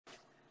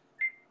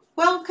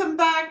Welcome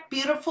back,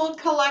 beautiful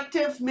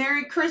collective.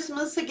 Merry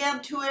Christmas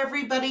again to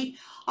everybody.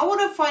 I want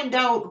to find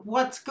out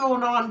what's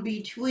going on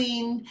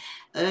between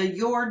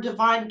your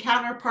divine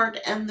counterpart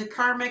and the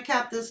karmic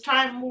at this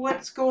time.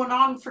 What's going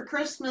on for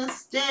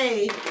Christmas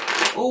Day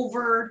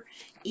over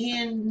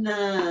in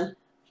the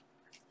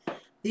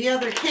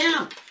other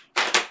camp?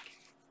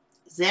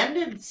 Has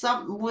ended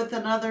something with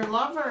another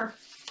lover.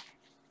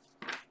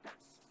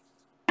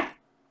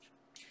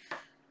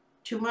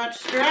 Too much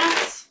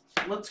stress.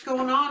 What's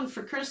going on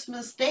for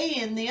Christmas Day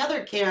in the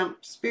other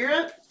camp,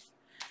 Spirit?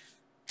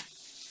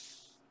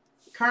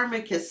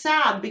 Karmic is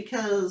sad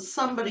because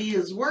somebody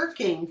is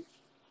working.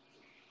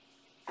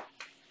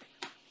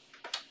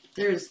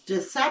 There's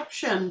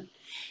deception.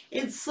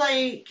 It's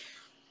like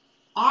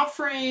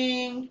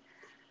offering.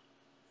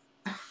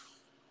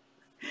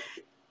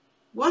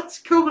 What's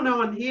going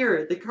on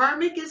here? The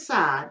karmic is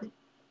sad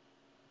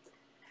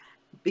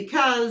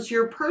because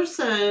your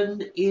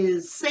person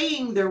is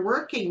saying they're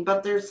working,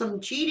 but there's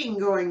some cheating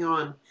going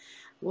on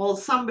while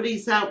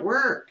somebody's at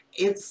work.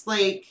 It's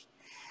like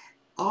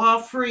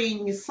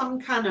offering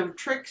some kind of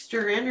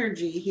trickster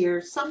energy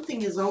here.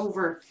 Something is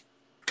over.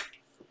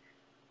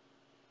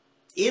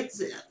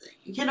 It's,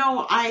 you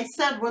know, I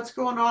said what's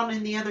going on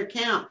in the other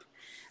camp.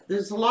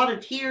 There's a lot of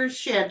tears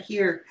shed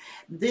here.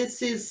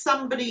 This is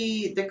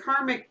somebody, the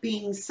karmic,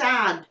 being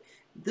sad.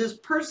 This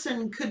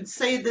person could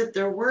say that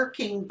they're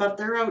working, but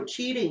they're out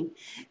cheating.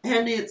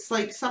 And it's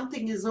like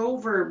something is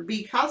over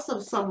because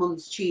of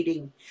someone's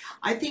cheating.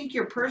 I think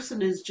your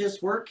person is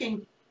just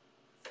working.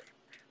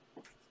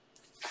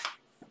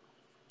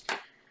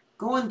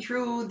 Going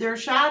through their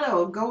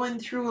shadow, going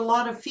through a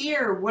lot of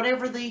fear.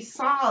 Whatever they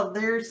saw,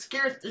 they're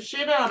scared the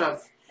shit out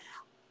of.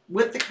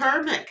 With the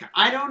karmic,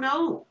 I don't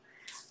know.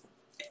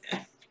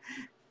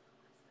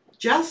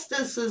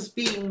 Justice is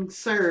being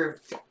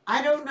served.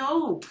 I don't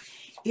know.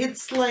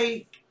 It's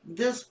like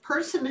this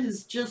person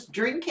is just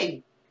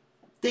drinking.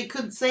 They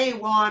could say,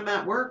 well, I'm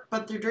at work,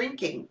 but they're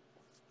drinking.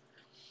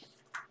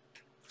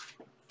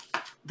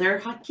 They're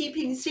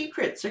keeping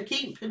secrets. They're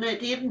keeping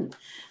it hidden.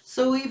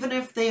 So even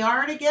if they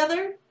are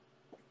together,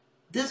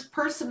 this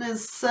person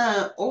is,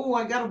 oh,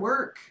 I gotta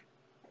work.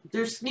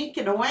 They're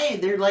sneaking away.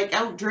 They're like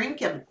out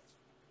drinking.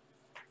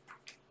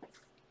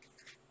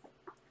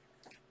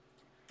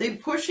 They're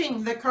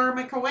pushing the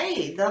karmic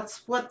away.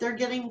 That's what they're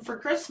getting for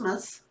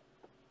Christmas.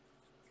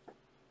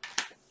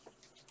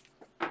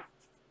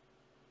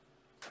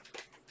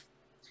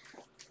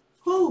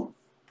 Oh,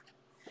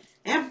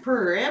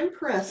 Emperor,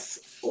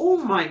 Empress. Oh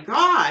my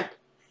God.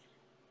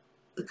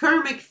 The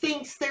karmic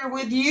thinks they're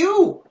with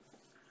you.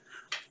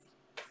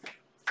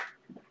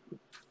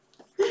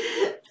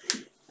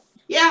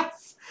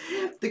 Yes,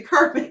 the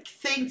karmic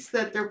thinks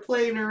that they're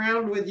playing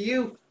around with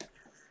you.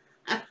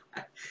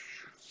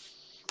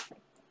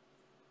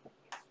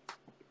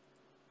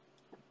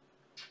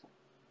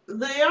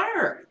 They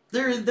are.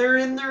 They're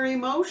in their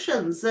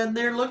emotions and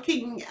they're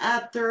looking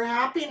at their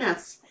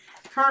happiness.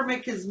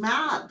 Karmic is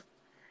mad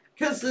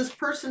because this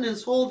person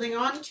is holding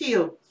on to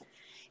you.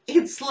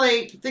 It's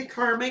like the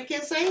karmic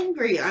is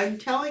angry. I'm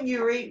telling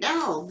you right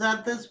now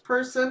that this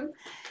person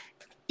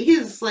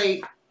is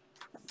like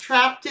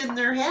trapped in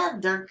their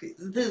head.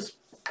 This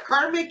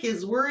karmic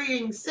is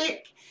worrying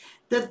sick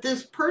that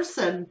this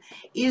person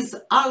is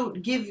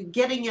out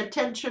getting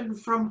attention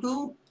from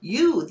who?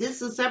 You.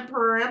 This is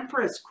Emperor,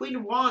 Empress, Queen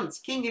of Wands,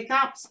 King of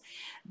Cups.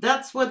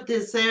 That's what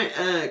this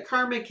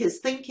karmic is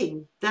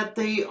thinking, that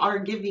they are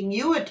giving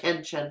you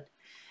attention.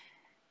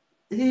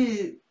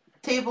 The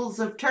tables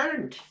have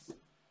turned.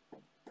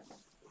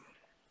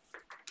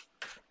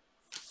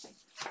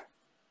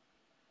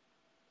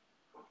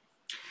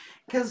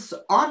 Because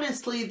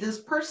honestly, this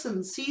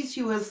person sees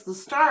you as the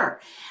star.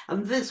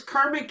 And this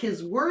karmic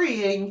is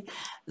worrying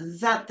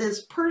that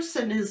this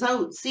person is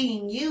out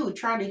seeing you,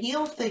 trying to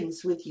heal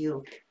things with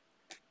you.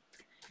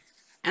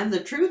 And the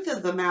truth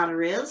of the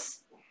matter is,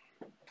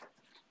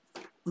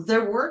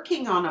 they're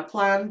working on a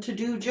plan to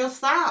do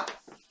just that.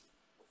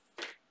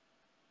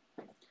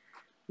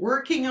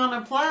 Working on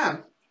a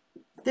plan.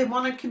 They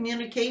want to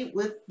communicate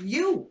with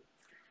you.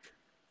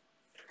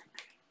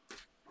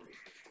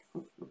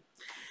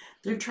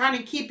 They're trying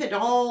to keep it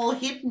all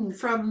hidden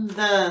from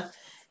the,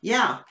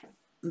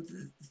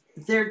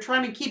 they're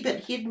trying to keep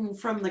it hidden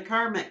from the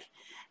karmic.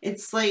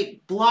 It's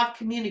like block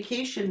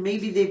communication.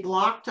 Maybe they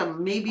blocked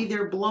them. Maybe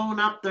they're blowing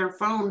up their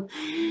phone.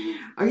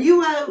 Are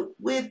you out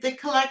with the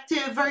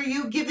collective? Are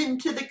you giving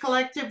to the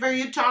collective? Are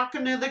you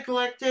talking to the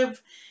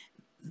collective?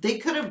 They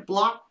could have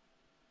blocked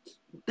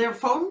their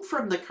phone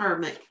from the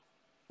karmic.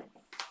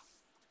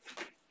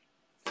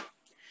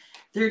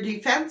 They're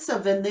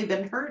defensive and they've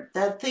been hurt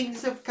that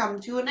things have come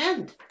to an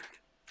end.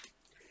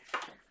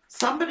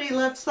 Somebody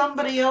left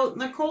somebody out in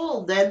the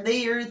cold and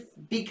they are,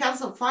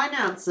 because of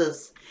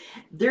finances,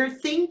 they're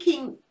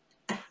thinking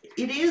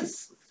it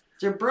is.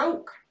 They're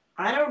broke.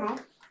 I don't know.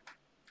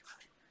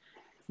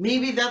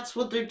 Maybe that's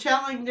what they're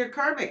telling their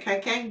karmic. I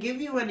can't give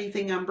you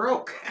anything. I'm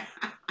broke.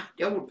 I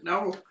don't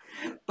know.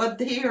 But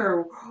they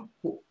are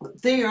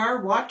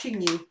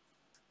watching you.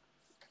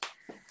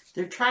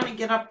 They're trying to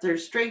get up their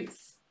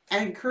strength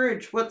and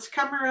courage. What's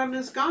come around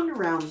has gone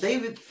around.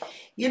 They've,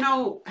 you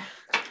know,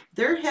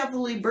 they're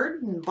heavily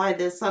burdened by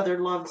this other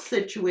love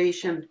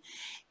situation.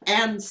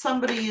 And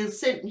somebody is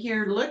sitting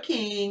here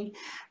looking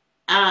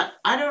at,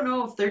 I don't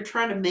know if they're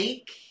trying to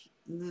make,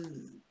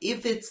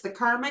 if it's the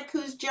karmic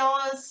who's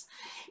jealous,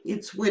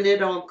 it's win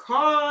at all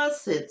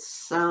costs,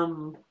 it's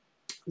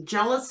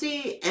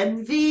jealousy,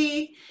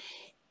 envy,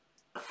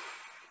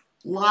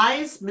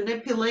 lies,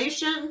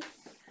 manipulation.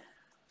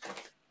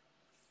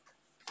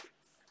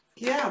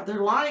 Yeah,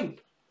 they're lying.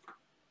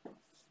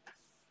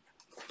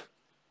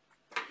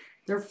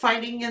 They're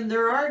fighting and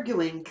they're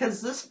arguing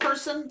because this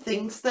person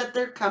thinks that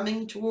they're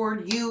coming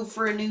toward you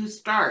for a new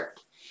start.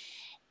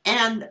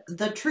 And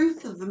the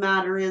truth of the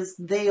matter is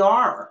they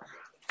are.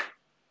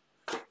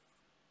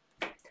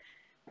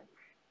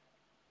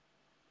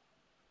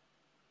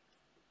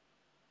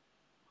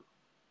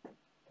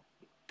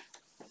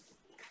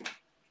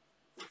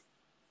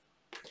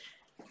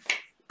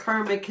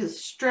 Karmic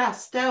is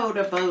stressed out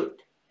about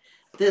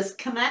this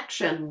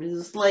connection.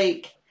 Is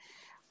like,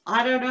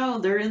 I don't know,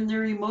 they're in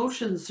their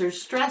emotions. They're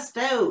stressed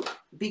out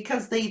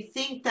because they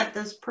think that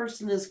this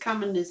person is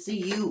coming to see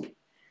you.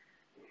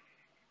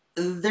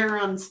 They're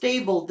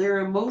unstable. They're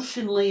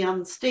emotionally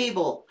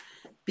unstable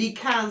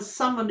because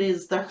someone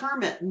is the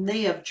hermit and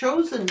they have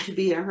chosen to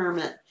be a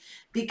hermit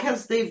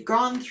because they've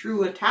gone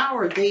through a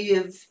tower. They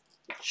have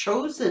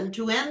chosen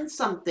to end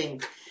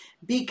something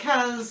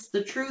because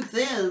the truth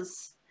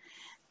is,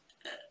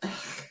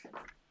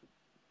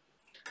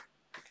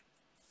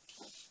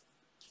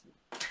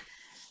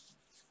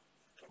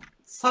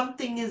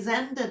 something is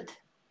ended.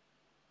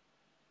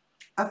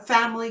 A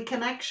family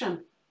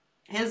connection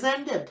has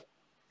ended.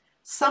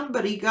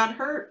 Somebody got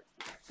hurt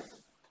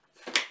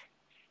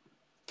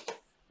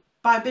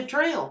by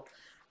betrayal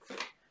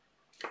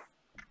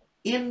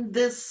in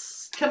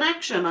this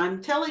connection.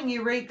 I'm telling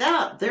you right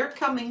now, they're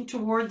coming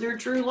toward their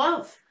true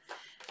love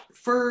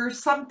for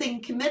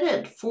something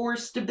committed, for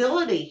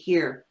stability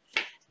here.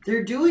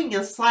 They're doing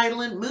a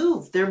silent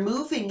move. They're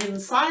moving in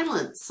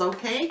silence,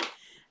 okay?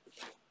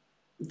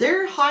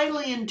 They're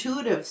highly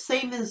intuitive,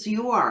 same as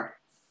you are.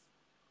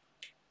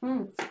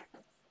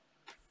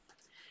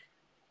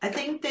 I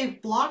think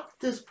they've blocked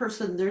this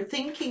person. They're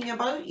thinking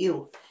about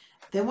you.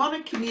 They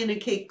want to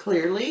communicate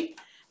clearly.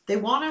 They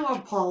want to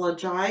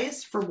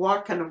apologize for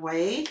walking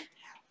away.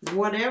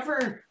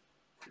 Whatever.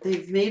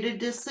 They've made a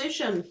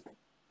decision.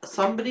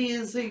 Somebody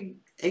is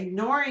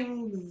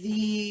ignoring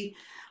the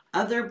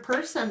other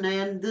person,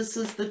 and this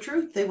is the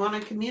truth. They want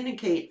to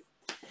communicate.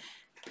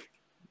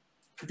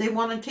 They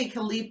want to take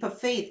a leap of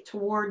faith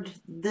toward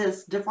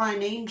this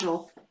divine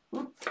angel,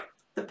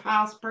 the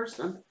past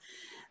person.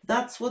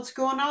 That's what's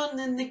going on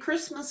in the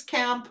Christmas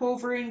camp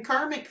over in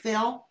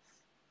Karmicville.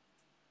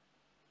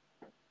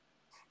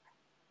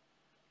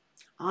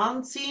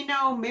 See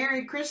no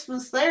Merry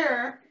Christmas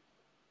there.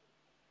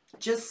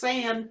 Just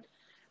saying.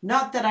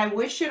 Not that I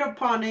wish it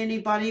upon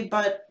anybody,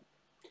 but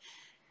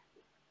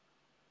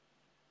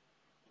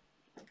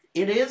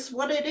it is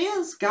what it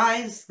is,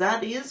 guys.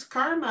 That is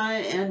karma,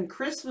 and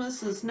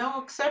Christmas is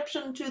no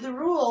exception to the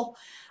rule.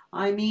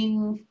 I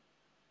mean,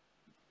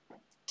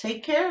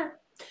 take care.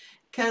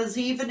 Because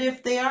even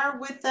if they are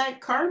with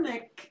that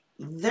karmic,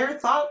 their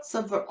thoughts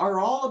are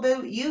all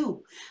about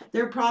you.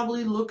 They're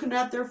probably looking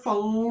at their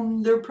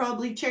phone. They're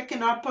probably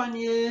checking up on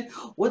you.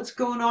 What's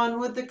going on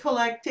with the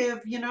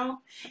collective, you know?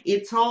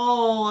 It's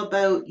all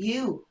about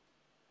you.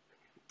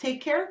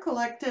 Take care,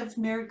 collective.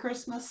 Merry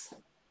Christmas.